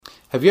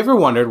Have you ever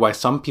wondered why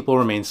some people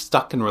remain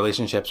stuck in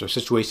relationships or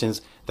situations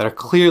that are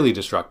clearly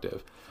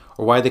destructive,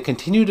 or why they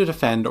continue to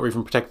defend or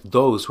even protect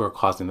those who are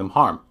causing them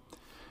harm?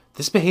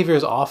 This behavior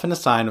is often a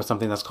sign of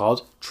something that's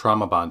called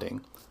trauma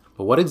bonding.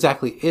 But what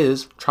exactly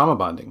is trauma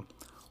bonding?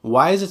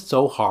 Why is it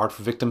so hard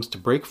for victims to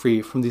break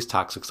free from these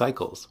toxic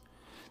cycles?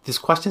 These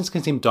questions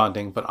can seem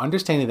daunting, but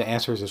understanding the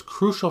answers is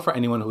crucial for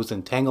anyone who is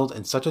entangled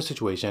in such a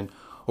situation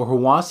or who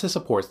wants to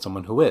support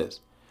someone who is.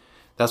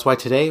 That's why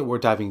today we're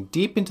diving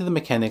deep into the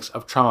mechanics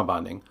of trauma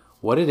bonding,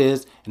 what it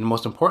is, and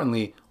most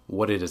importantly,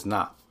 what it is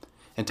not.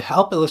 And to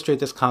help illustrate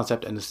this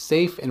concept in a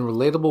safe and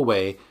relatable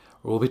way,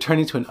 we'll be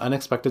turning to an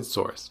unexpected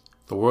source,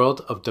 the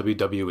world of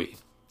WWE.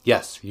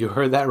 Yes, you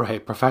heard that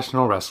right,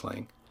 professional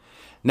wrestling.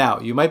 Now,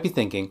 you might be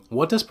thinking,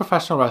 what does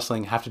professional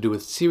wrestling have to do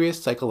with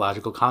serious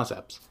psychological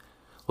concepts?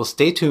 Well,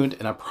 stay tuned,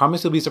 and I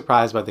promise you'll be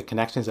surprised by the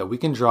connections that we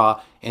can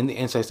draw and the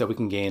insights that we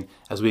can gain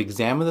as we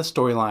examine the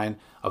storyline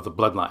of the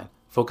Bloodline,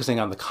 focusing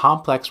on the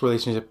complex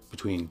relationship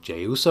between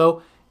Jey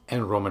Uso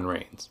and Roman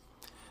Reigns.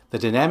 The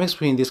dynamics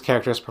between these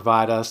characters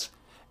provide us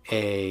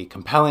a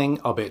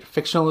compelling, albeit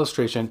fictional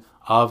illustration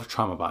of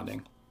trauma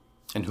bonding.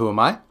 And who am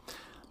I?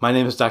 My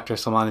name is Dr.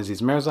 Salman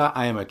Aziz Mirza.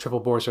 I am a triple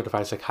board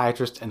certified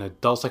psychiatrist in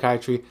adult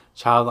psychiatry,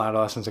 child and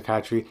adolescent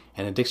psychiatry,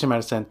 and addiction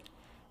medicine,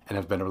 and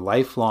have been a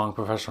lifelong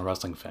professional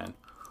wrestling fan.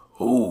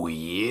 Oh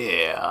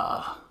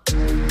yeah!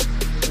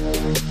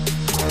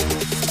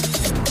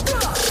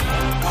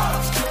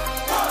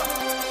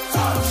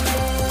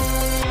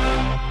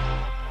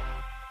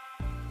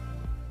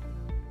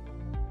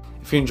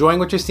 If you're enjoying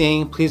what you're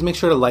seeing, please make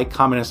sure to like,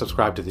 comment, and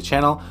subscribe to the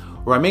channel,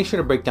 where I make sure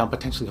to break down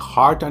potentially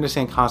hard to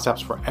understand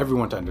concepts for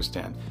everyone to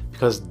understand,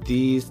 because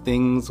these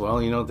things,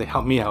 they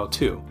help me out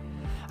too.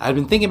 I've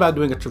been thinking about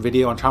doing a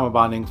video on trauma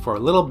bonding for a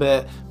little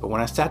bit, but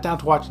when I sat down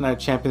to watch Night of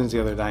Champions the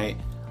other night,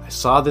 I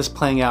saw this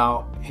playing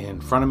out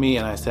in front of me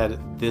and I said,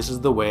 this is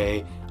the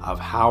way of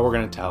how we're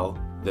going to tell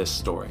this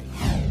story.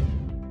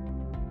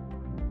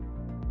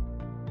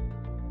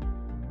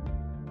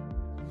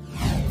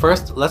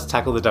 First, let's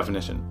tackle the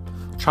definition.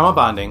 Trauma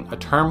bonding, a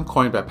term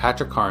coined by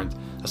Patrick Carnes,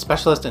 a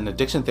specialist in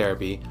addiction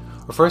therapy,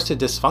 refers to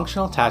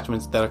dysfunctional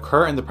attachments that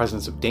occur in the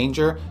presence of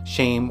danger,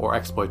 shame, or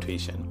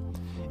exploitation.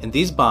 In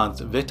these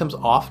bonds, victims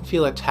often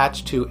feel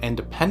attached to and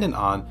dependent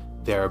on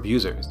their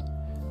abusers.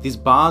 These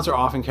bonds are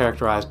often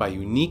characterized by a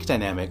unique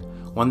dynamic,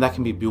 one that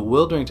can be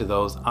bewildering to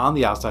those on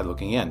the outside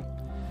looking in.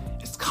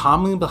 It's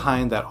commonly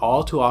behind that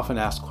all too often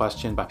asked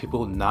question by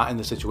people not in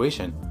the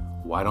situation: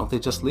 why don't they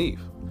just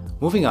leave?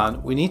 Moving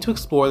on, we need to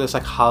explore the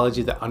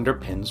psychology that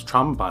underpins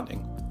trauma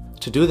bonding.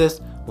 To do this,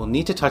 we'll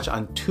need to touch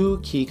on two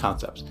key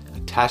concepts: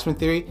 attachment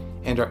theory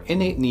and our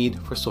innate need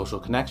for social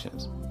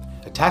connections.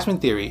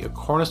 Attachment theory, a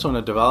cornerstone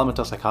of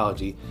developmental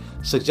psychology,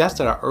 suggests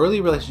that our early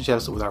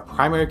relationships with our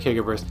primary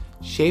caregivers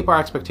shape our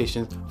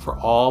expectations for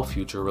all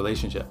future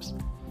relationships.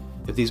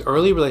 If these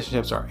early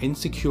relationships are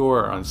insecure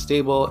or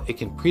unstable, it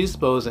can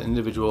predispose an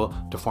individual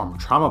to form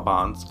trauma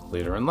bonds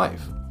later in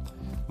life.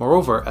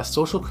 Moreover, as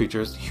social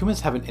creatures, humans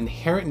have an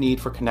inherent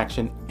need for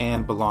connection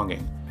and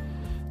belonging.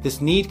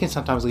 This need can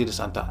sometimes lead us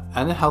into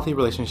unhealthy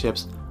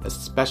relationships,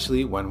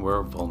 especially when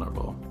we're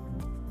vulnerable.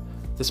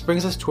 This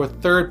brings us to our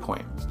third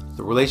point,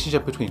 the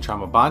relationship between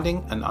trauma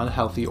bonding and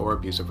unhealthy or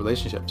abusive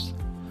relationships.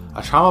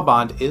 A trauma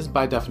bond is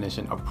by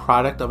definition a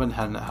product of an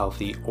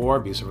unhealthy or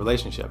abusive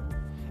relationship.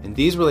 In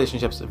these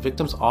relationships,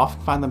 victims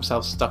often find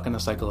themselves stuck in a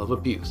cycle of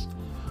abuse,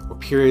 where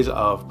periods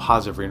of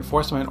positive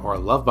reinforcement or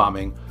love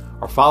bombing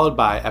are followed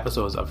by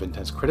episodes of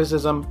intense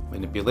criticism,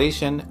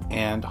 manipulation,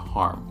 and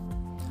harm.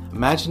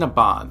 Imagine a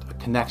bond, a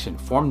connection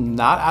formed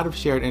not out of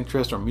shared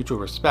interest or mutual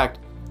respect,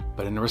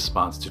 but in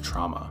response to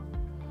trauma.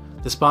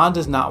 This bond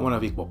is not one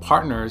of equal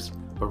partners,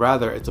 but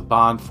rather it's a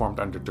bond formed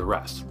under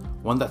duress,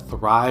 one that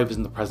thrives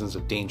in the presence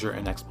of danger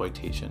and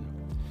exploitation.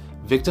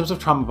 Victims of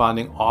trauma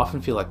bonding often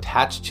feel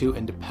attached to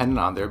and dependent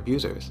on their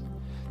abusers.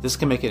 This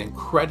can make it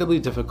incredibly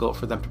difficult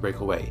for them to break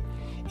away,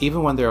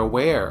 even when they're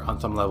aware on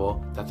some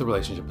level that the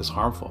relationship is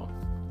harmful.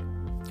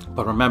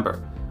 But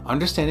remember,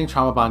 understanding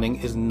trauma bonding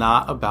is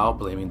not about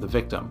blaming the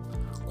victim.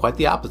 Quite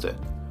the opposite.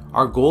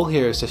 Our goal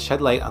here is to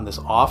shed light on this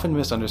often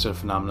misunderstood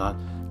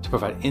phenomenon to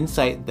provide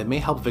insight that may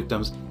help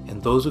victims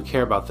and those who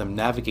care about them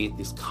navigate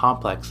these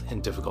complex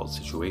and difficult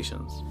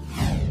situations.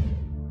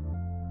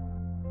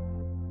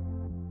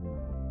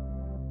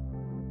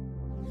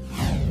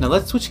 Now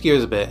let's switch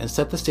gears a bit and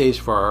set the stage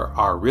for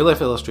our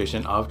real-life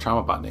illustration of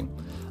trauma bonding.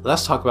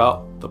 Let's talk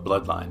about the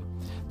Bloodline.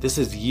 This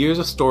is years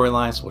of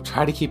storylines, so we'll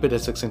try to keep it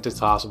as succinct as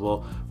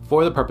possible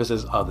for the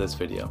purposes of this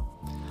video.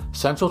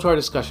 Central to our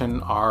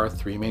discussion are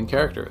three main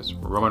characters: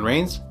 Roman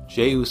Reigns,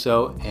 Jey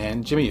Uso,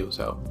 and Jimmy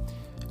Uso.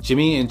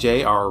 Jimmy and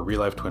Jey are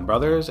real-life twin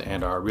brothers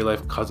and are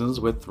real-life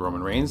cousins with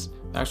Roman Reigns.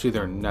 Actually,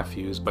 they're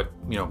nephews, but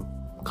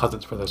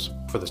cousins for the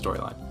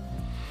storyline.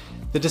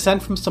 The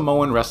descent from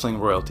Samoan wrestling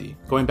royalty,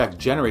 going back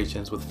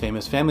generations with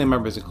famous family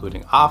members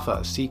including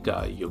Afa,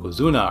 Sika,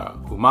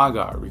 Yokozuna,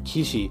 Umaga,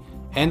 Rikishi,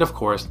 and of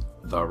course,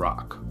 The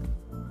Rock.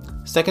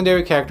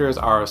 Secondary characters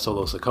are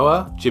Solo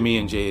Sikoa, Jimmy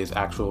and Jey's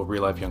actual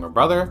real-life younger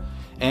brother,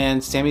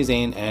 and Sami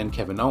Zayn and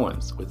Kevin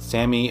Owens, with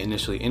Sami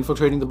initially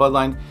infiltrating the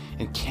bloodline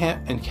and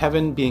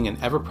Kevin being an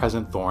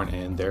ever-present thorn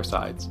in their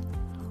sides.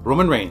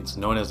 Roman Reigns,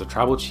 known as the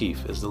Tribal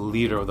Chief, is the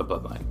leader of the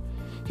bloodline.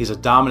 He's a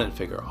dominant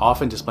figure,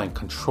 often displaying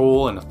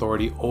control and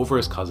authority over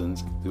his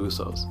cousins, the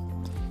Usos.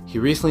 He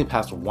recently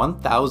passed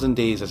 1,000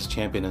 days as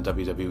champion in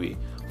WWE,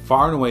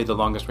 far and away the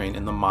longest reign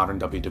in the modern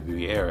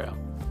WWE era.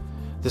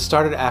 This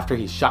started after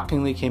he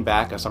shockingly came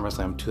back at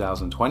SummerSlam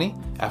 2020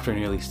 after a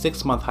nearly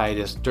 6-month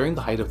hiatus during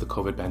the height of the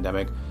COVID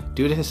pandemic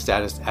due to his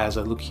status as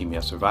a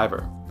leukemia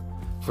survivor.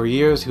 For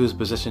years, he was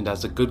positioned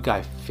as the good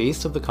guy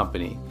face of the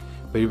company,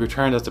 but he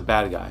returned as the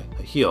bad guy,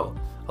 a heel,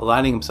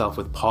 aligning himself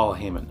with Paul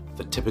Heyman,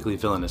 the typically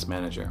villainous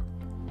manager.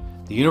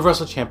 The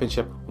Universal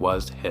Championship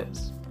was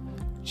his.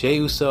 Jey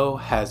Uso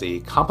has a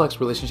complex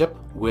relationship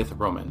with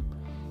Roman.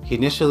 He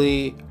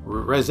initially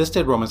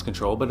resisted Roman's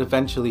control, but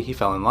eventually he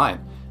fell in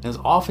line, and is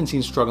often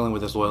seen struggling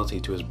with his loyalty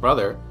to his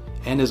brother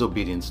and his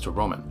obedience to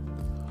Roman.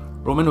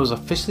 Roman was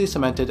officially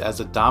cemented as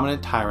the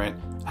dominant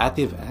tyrant at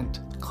the event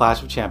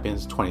Clash of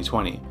Champions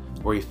 2020,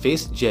 where he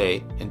faced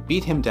Jey and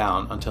beat him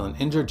down until an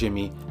injured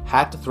Jimmy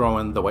had to throw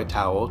in the white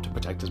towel to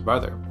protect his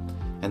brother.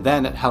 And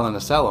then at Hell in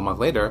a Cell a month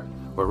later,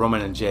 where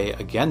Roman and Jey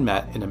again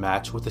met in a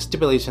match with the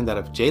stipulation that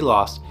if Jey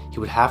lost, he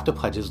would have to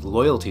pledge his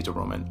loyalty to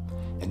Roman,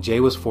 and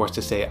Jey was forced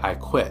to say "I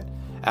quit"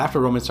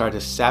 after Roman started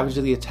to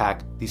savagely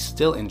attack the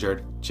still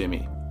injured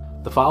Jimmy.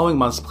 The following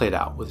months played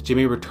out, with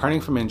Jimmy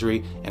returning from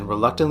injury and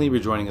reluctantly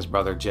rejoining his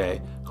brother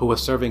Jey, who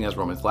was serving as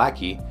Roman's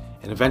lackey,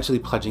 and eventually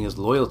pledging his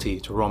loyalty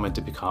to Roman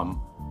to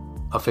become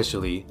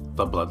officially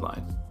the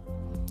Bloodline.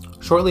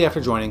 Shortly after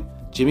joining,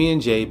 Jimmy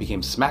and Jey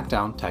became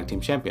SmackDown Tag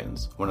Team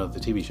Champions, one of the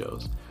TV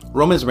shows.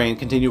 Roman's reign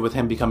continued with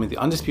him becoming the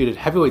undisputed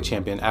heavyweight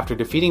champion after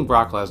defeating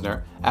Brock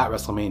Lesnar at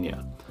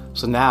WrestleMania,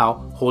 so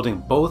now holding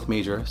both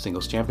major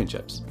singles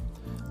championships.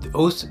 The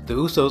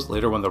Usos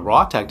later won the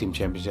Raw Tag Team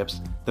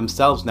Championships,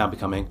 themselves now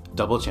becoming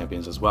double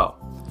champions as well.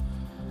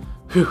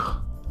 Whew,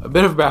 a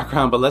bit of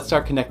background, but let's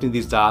start connecting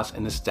these dots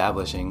and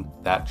establishing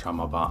that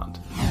trauma bond.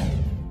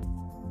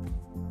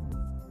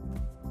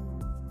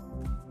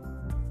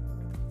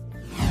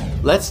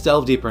 Let's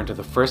delve deeper into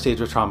the first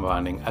stage of trauma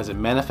bonding as it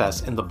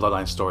manifests in the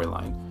Bloodline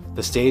storyline,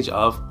 the stage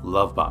of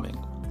love bombing.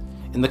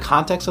 In the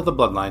context of the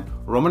Bloodline,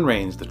 Roman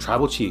Reigns, the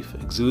Tribal Chief,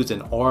 exudes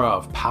an aura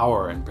of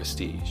power and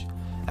prestige.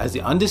 As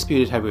the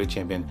undisputed heavyweight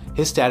champion,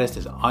 his status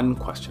is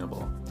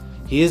unquestionable.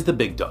 He is the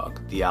big dog,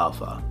 the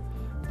alpha.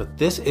 But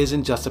this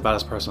isn't just about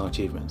his personal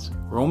achievements.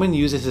 Roman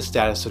uses his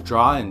status to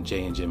draw in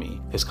Jey and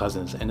Jimmy, his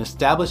cousins, and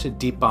establish a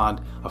deep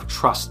bond of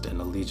trust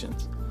and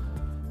allegiance.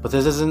 But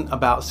this isn't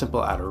about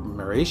simple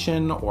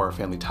admiration or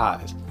family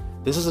ties.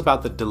 This is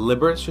about the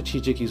deliberate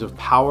strategic use of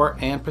power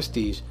and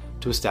prestige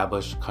to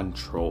establish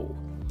control.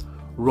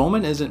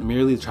 Roman isn't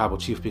merely the Tribal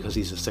Chief because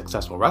he's a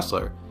successful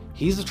wrestler.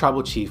 He's the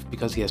Tribal Chief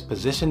because he has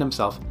positioned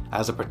himself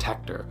as a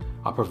protector,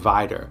 a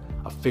provider,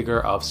 a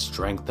figure of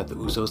strength that the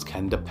Usos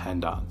can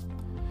depend on.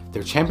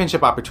 Their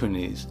championship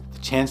opportunities, the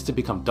chance to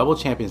become double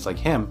champions like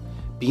him,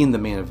 being the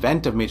main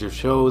event of major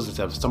shows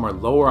instead of somewhere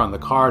lower on the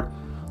card,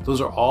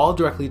 those are all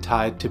directly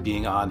tied to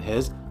being on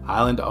his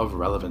island of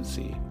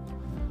relevancy.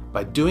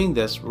 By doing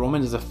this,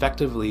 Roman is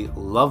effectively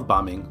love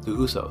bombing the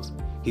Usos.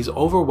 He's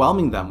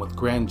overwhelming them with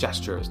grand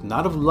gestures,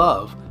 not of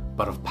love,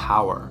 but of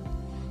power.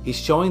 He's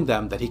showing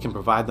them that he can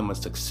provide them with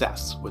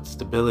success, with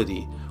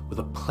stability, with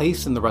a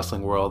place in the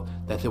wrestling world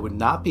that they would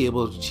not be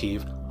able to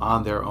achieve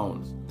on their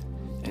own.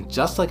 And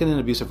just like in an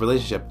abusive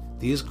relationship,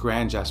 these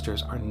grand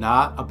gestures are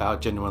not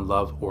about genuine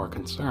love or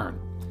concern.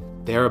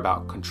 They're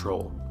about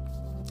control.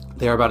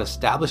 They're about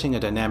establishing a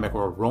dynamic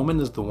where Roman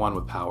is the one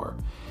with power,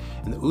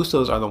 and the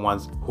Usos are the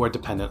ones who are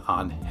dependent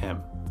on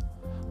him.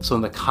 So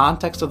in the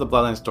context of the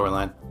Bloodline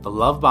storyline, the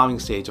love bombing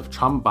stage of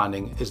trauma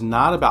bonding is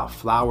not about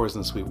flowers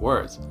and sweet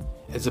words.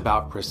 It's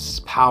about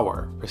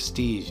power,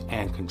 prestige,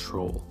 and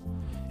control.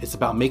 It's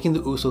about making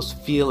the Usos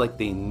feel like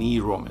they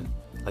need Roman,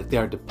 like they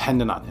are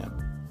dependent on him.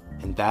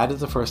 And that is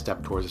the first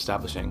step towards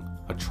establishing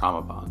a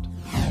trauma bond.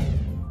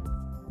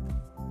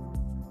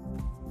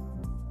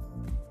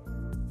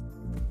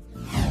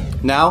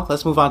 Now,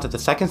 let's move on to the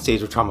second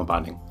stage of trauma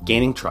bonding,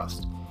 gaining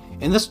trust.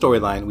 In this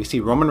storyline, we see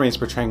Roman Reigns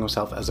portraying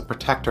himself as a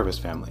protector of his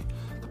family,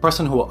 the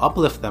person who will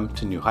uplift them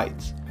to new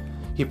heights.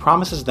 He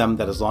promises them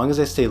that as long as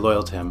they stay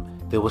loyal to him,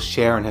 they will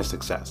share in his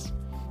success.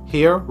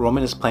 Here,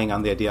 Roman is playing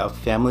on the idea of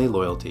family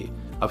loyalty,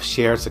 of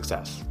shared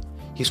success.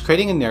 He's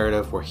creating a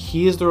narrative where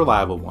he is the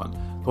reliable one,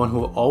 the one who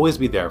will always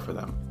be there for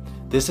them.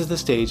 This is the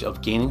stage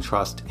of gaining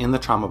trust in the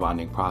trauma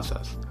bonding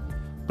process.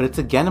 But it's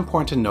again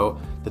important to note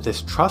that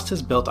this trust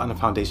is built on a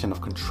foundation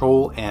of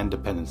control and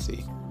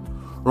dependency.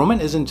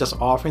 Roman isn't just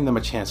offering them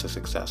a chance at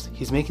success,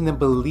 he's making them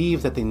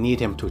believe that they need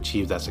him to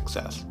achieve that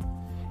success.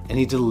 And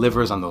he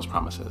delivers on those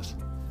promises.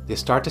 They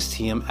start to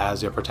see him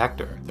as their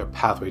protector, their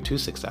pathway to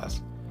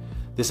success.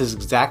 This is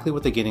exactly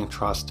what the gaining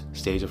trust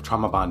stage of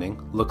trauma bonding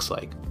looks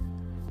like.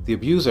 The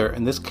abuser,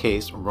 in this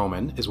case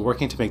Roman, is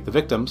working to make the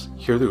victims,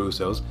 here the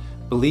Usos,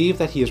 believe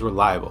that he is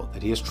reliable,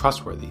 that he is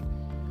trustworthy.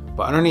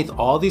 But underneath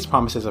all these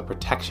promises of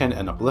protection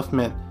and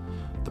upliftment,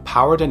 the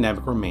power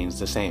dynamic remains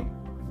the same.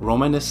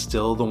 Roman is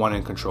still the one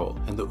in control,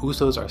 and the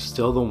Usos are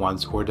still the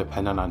ones who are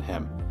dependent on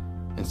him.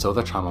 And so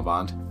the trauma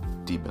bond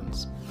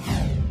deepens.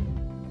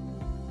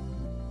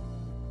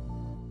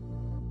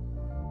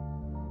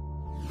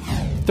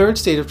 The third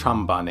stage of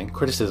trauma bonding,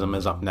 criticism,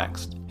 is up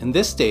next. In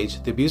this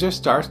stage, the abuser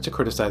starts to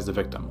criticize the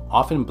victim,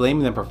 often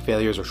blaming them for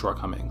failures or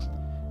shortcomings.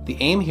 The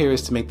aim here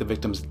is to make the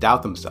victims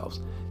doubt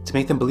themselves, to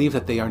make them believe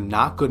that they are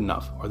not good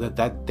enough or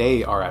that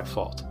they are at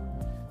fault.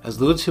 As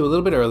alluded to a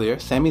little bit earlier,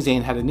 Sami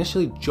Zayn had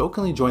initially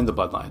jokingly joined the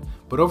bloodline,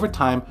 but over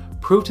time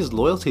proved his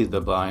loyalty to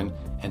the bloodline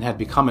and had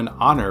become an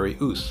honorary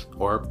Us,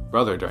 or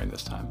brother, during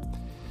this time.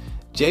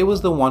 Jay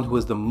was the one who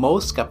was the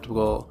most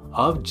skeptical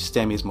of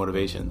Sami's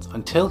motivations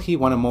until he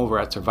won him over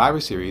at Survivor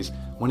Series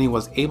when he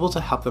was able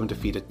to help them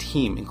defeat a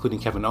team, including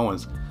Kevin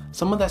Owens,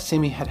 someone that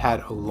Sami had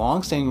had a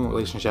long-standing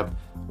relationship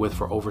with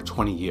for over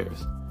 20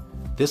 years.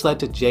 This led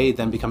to Jay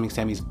then becoming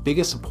Sami's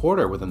biggest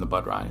supporter within the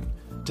bloodline,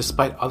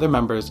 despite other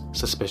members'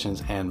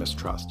 suspicions and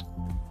mistrust.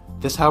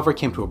 This, however,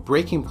 came to a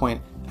breaking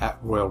point at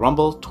Royal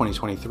Rumble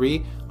 2023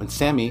 when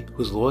Sami,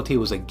 whose loyalty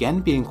was again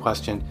being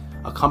questioned,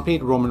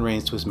 accompanied Roman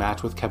Reigns to his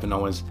match with Kevin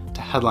Owens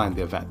to headline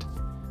the event.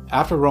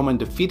 After Roman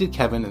defeated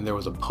Kevin and there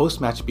was a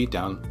post-match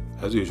beatdown,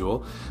 as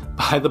usual,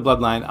 by the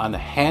bloodline on the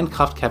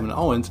handcuffed Kevin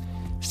Owens,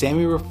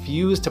 Sami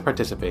refused to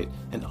participate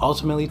and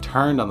ultimately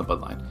turned on the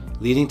bloodline,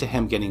 leading to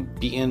him getting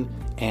beaten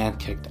and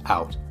kicked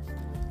out.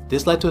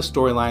 This led to a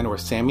storyline where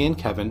Sami and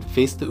Kevin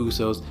faced the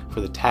Usos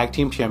for the Tag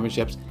Team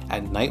Championships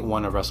at Night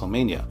 1 of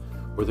WrestleMania,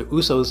 where the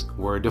Usos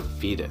were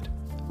defeated,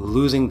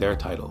 losing their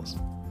titles.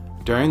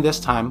 During this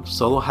time,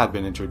 Solo had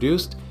been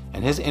introduced,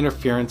 and his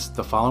interference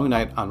the following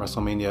night on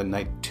WrestleMania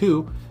Night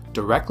 2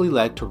 directly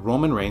led to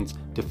Roman Reigns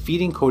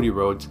defeating Cody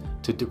Rhodes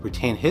to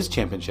retain his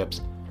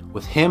championships,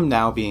 with him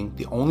now being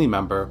the only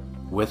member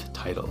with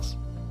titles.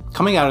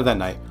 Coming out of that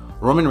night,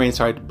 Roman Reigns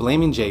started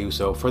blaming Jey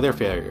Uso for their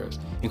failures,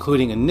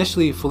 including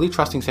initially fully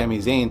trusting Sami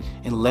Zayn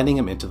and letting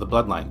him into the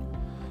bloodline.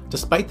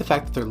 Despite the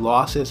fact that their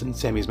losses and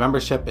Sami's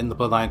membership in the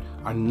bloodline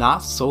are not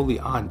solely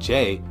on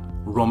Jey,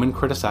 Roman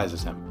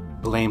criticizes him,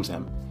 blames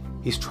him.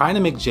 He's trying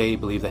to make Jey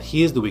believe that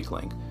he is the weak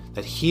link,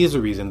 that he is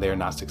the reason they are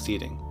not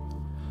succeeding.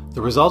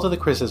 The result of the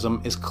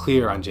criticism is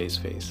clear on Jey's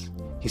face.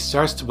 He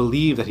starts to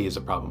believe that he is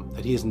a problem,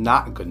 that he is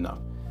not good enough.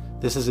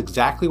 This is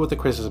exactly what the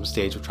criticism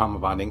stage of trauma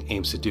bonding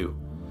aims to do.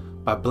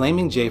 By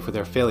blaming Jey for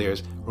their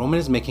failures, Roman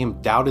is making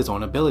him doubt his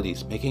own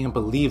abilities, making him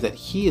believe that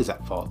he is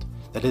at fault,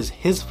 that it is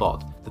his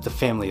fault that the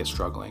family is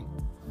struggling.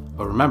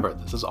 But remember,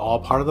 this is all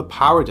part of the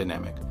power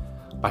dynamic.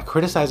 By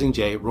criticizing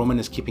Jey, Roman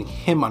is keeping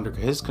him under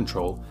his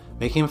control,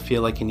 making him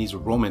feel like he needs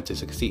Roman to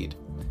succeed.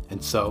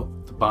 And so,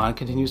 the bond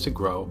continues to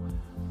grow,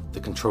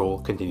 the control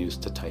continues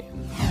to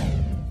tighten.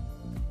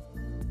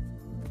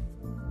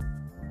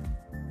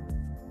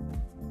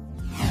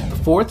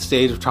 The fourth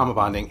stage of trauma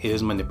bonding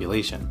is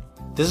manipulation.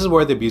 This is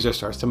where the abuser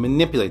starts to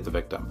manipulate the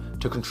victim,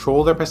 to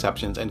control their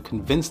perceptions and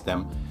convince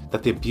them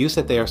that the abuse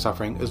that they are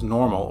suffering is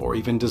normal or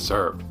even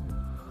deserved.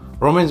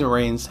 Roman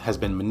Reigns has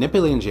been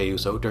manipulating Jey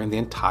Uso during the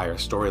entire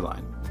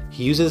storyline.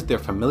 He uses their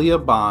familial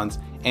bonds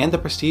and the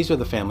prestige of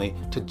the family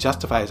to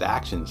justify his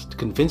actions, to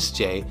convince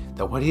Jey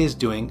that what he is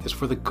doing is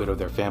for the good of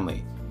their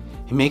family.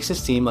 He makes it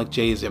seem like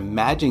Jey is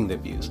imagining the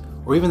abuse,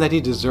 or even that he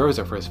deserves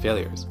it for his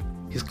failures.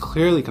 He's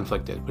clearly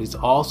conflicted, but he's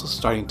also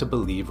starting to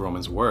believe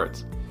Roman's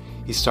words.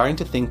 He's starting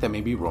to think that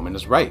maybe Roman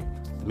is right,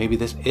 that maybe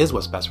this is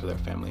what's best for their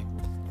family.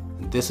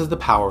 And this is the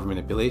power of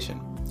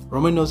manipulation.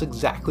 Roman knows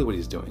exactly what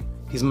he's doing.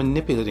 He's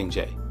manipulating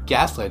Jey,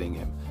 gaslighting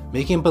him,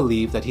 making him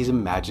believe that he's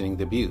imagining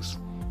the abuse.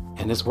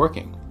 And it's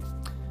working.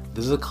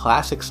 This is a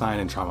classic sign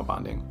in trauma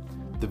bonding.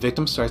 The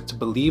victim starts to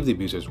believe the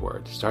abuser's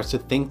word, starts to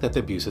think that the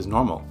abuse is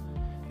normal.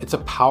 It's a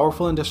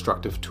powerful and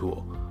destructive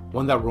tool,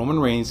 one that Roman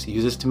Reigns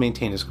uses to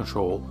maintain his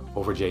control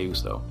over Jey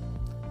Uso.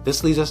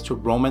 This leads us to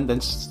Roman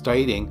then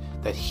stating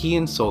that he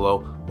and Solo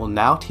will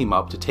now team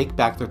up to take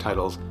back their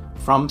titles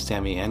from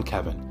Sami and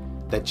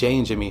Kevin, that Jey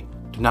and Jimmy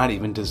do not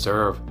even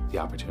deserve the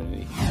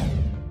opportunity.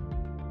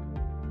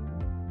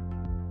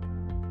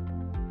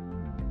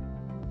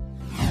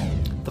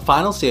 The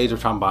final stage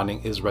of trauma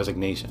bonding is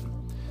resignation.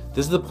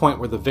 This is the point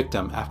where the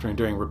victim, after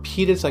enduring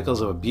repeated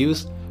cycles of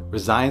abuse,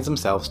 resigns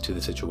themselves to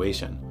the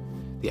situation.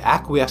 They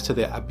acquiesce to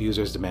the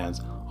abuser's demands,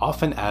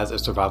 often as a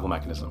survival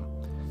mechanism.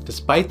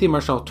 Despite the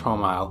emotional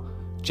turmoil,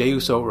 Jey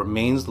Uso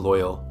remains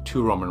loyal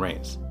to Roman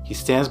Reigns. He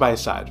stands by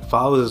his side,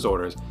 follows his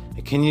orders,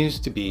 and continues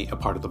to be a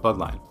part of the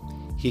bloodline.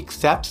 He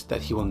accepts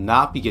that he will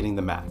not be getting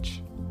the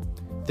match.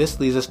 This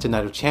leads us to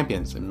Night of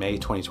Champions in May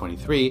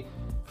 2023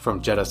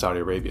 from Jeddah, Saudi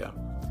Arabia.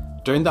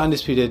 During the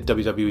undisputed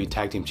WWE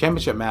Tag Team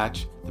Championship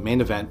match, the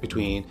main event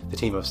between the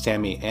team of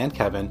Sami and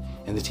Kevin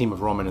and the team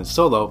of Roman and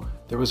Solo,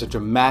 there was a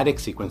dramatic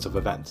sequence of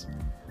events.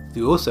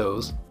 The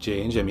Usos,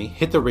 Jey and Jimmy,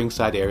 hit the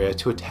ringside area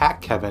to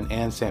attack Kevin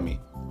and Sami,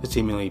 to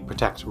seemingly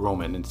protect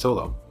Roman and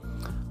Solo.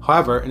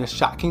 However, in a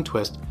shocking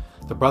twist,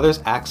 the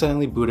brothers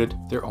accidentally booted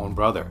their own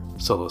brother,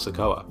 Solo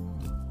Sikoa.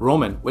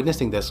 Roman,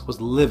 witnessing this,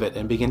 was livid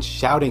and began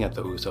shouting at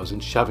the Usos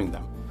and shoving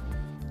them.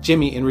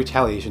 Jimmy, in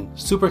retaliation,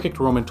 superkicked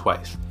Roman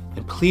twice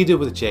and pleaded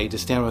with Jey to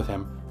stand with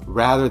him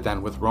rather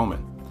than with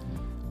Roman.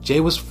 Jay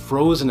was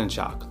frozen in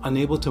shock,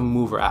 unable to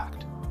move or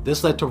act.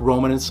 This led to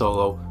Roman and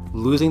Solo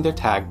losing their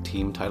tag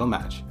team title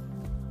match.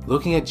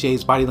 Looking at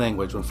Jay's body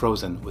language when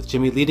frozen, with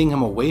Jimmy leading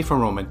him away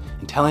from Roman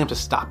and telling him to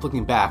stop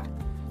looking back,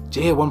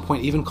 Jay at one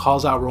point even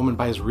calls out Roman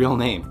by his real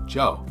name,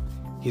 Joe.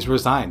 He's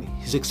resigned.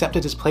 He's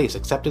accepted his place,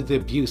 accepted the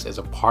abuse as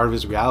a part of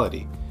his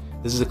reality.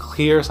 This is a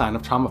clear sign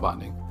of trauma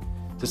bonding.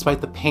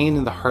 Despite the pain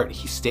and the hurt,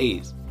 he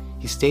stays.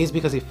 He stays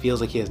because he feels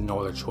like he has no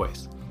other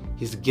choice.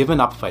 He's given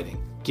up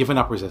fighting, given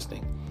up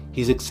resisting.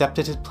 He's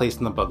accepted his place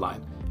in the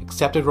bloodline,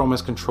 accepted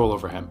Roman's control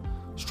over him,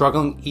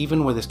 struggling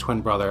even with his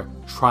twin brother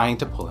trying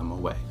to pull him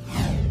away.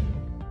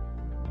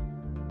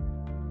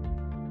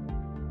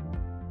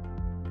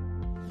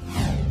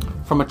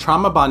 From a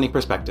trauma bonding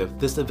perspective,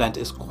 this event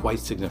is quite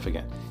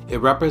significant. It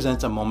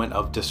represents a moment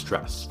of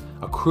distress,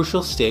 a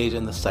crucial stage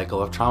in the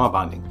cycle of trauma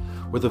bonding,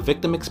 where the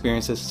victim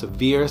experiences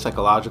severe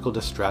psychological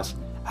distress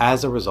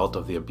as a result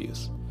of the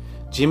abuse.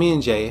 Jimmy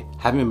and Jay,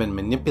 having been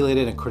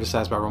manipulated and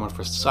criticized by Roman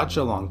for such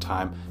a long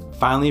time,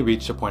 finally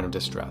reached a point of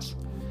distress.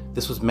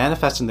 This was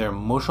manifest in their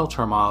emotional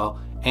turmoil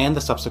and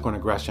the subsequent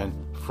aggression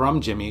from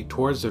Jimmy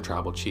towards their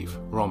tribal chief,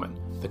 Roman,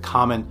 the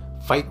common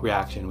fight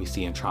reaction we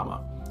see in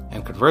trauma,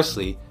 and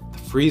conversely, the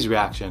freeze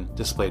reaction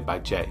displayed by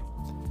Jay.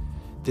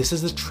 This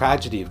is the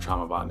tragedy of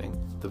trauma bonding.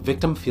 The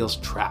victim feels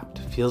trapped,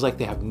 feels like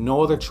they have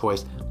no other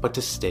choice but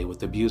to stay with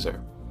the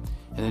abuser.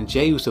 And in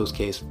Jey Uso's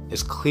case,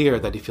 it's clear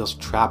that he feels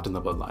trapped in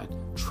the bloodline,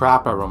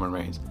 trapped by Roman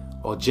Reigns,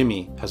 while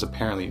Jimmy has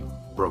apparently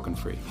broken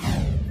free.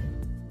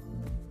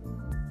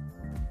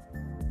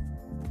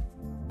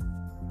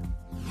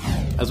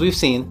 As we've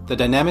seen, the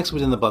dynamics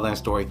within the bloodline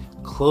story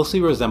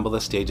closely resemble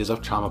the stages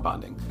of trauma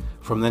bonding.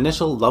 From the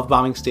initial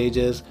love-bombing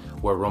stages,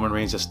 where Roman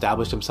Reigns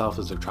established himself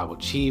as their tribal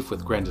chief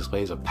with grand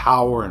displays of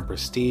power and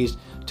prestige,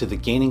 to the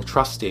gaining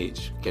trust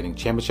stage, getting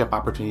championship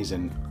opportunities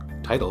and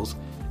titles,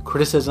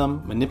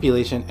 criticism,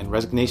 manipulation, and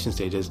resignation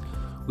stages,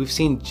 we've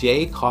seen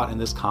Jay caught in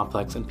this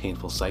complex and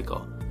painful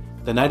cycle.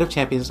 The Night of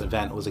Champions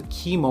event was a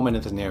key moment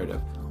in this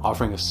narrative,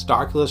 offering a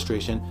stark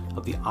illustration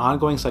of the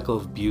ongoing cycle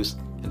of abuse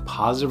and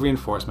positive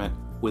reinforcement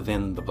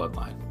within the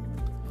bloodline.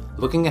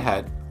 Looking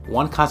ahead,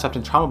 one concept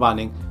in trauma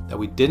bonding that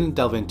we didn't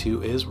delve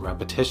into is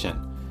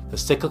repetition, the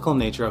cyclical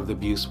nature of the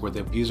abuse where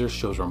the abuser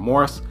shows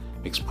remorse,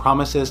 makes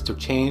promises to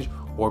change,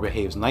 or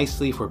behaves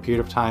nicely for a period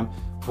of time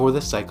before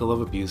the cycle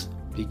of abuse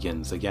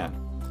begins again.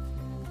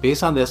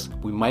 Based on this,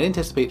 we might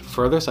anticipate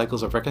further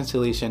cycles of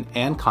reconciliation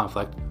and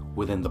conflict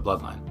within the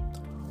bloodline.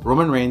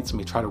 Roman Reigns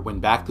may try to win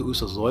back the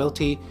Usos'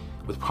 loyalty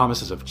with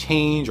promises of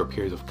change or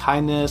periods of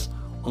kindness,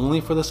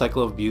 only for the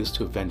cycle of abuse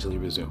to eventually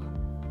resume.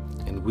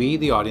 And we,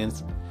 the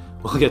audience,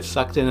 will get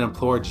sucked in and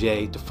implore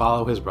Jay to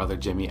follow his brother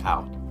Jimmy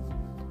out.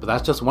 But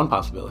that's just one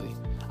possibility.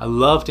 I'd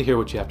love to hear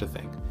what you have to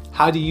think.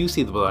 How do you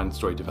see the bloodline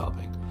story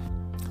developing?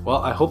 Well,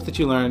 I hope that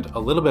you learned a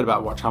little bit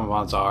about what trauma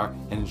bonds are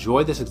and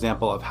enjoyed this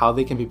example of how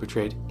they can be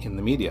portrayed in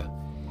the media.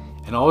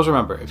 And always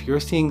remember, if you're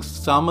seeing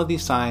some of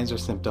these signs or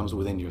symptoms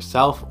within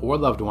yourself or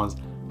loved ones,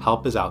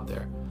 help is out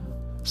there.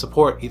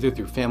 Support, either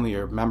through family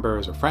or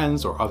members or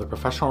friends or other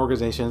professional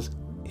organizations,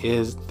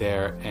 is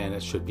there and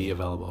it should be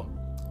available.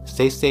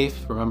 Stay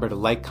safe. Remember to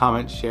like,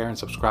 comment, share, and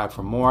subscribe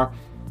for more.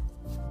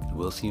 And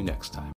we'll see you next time.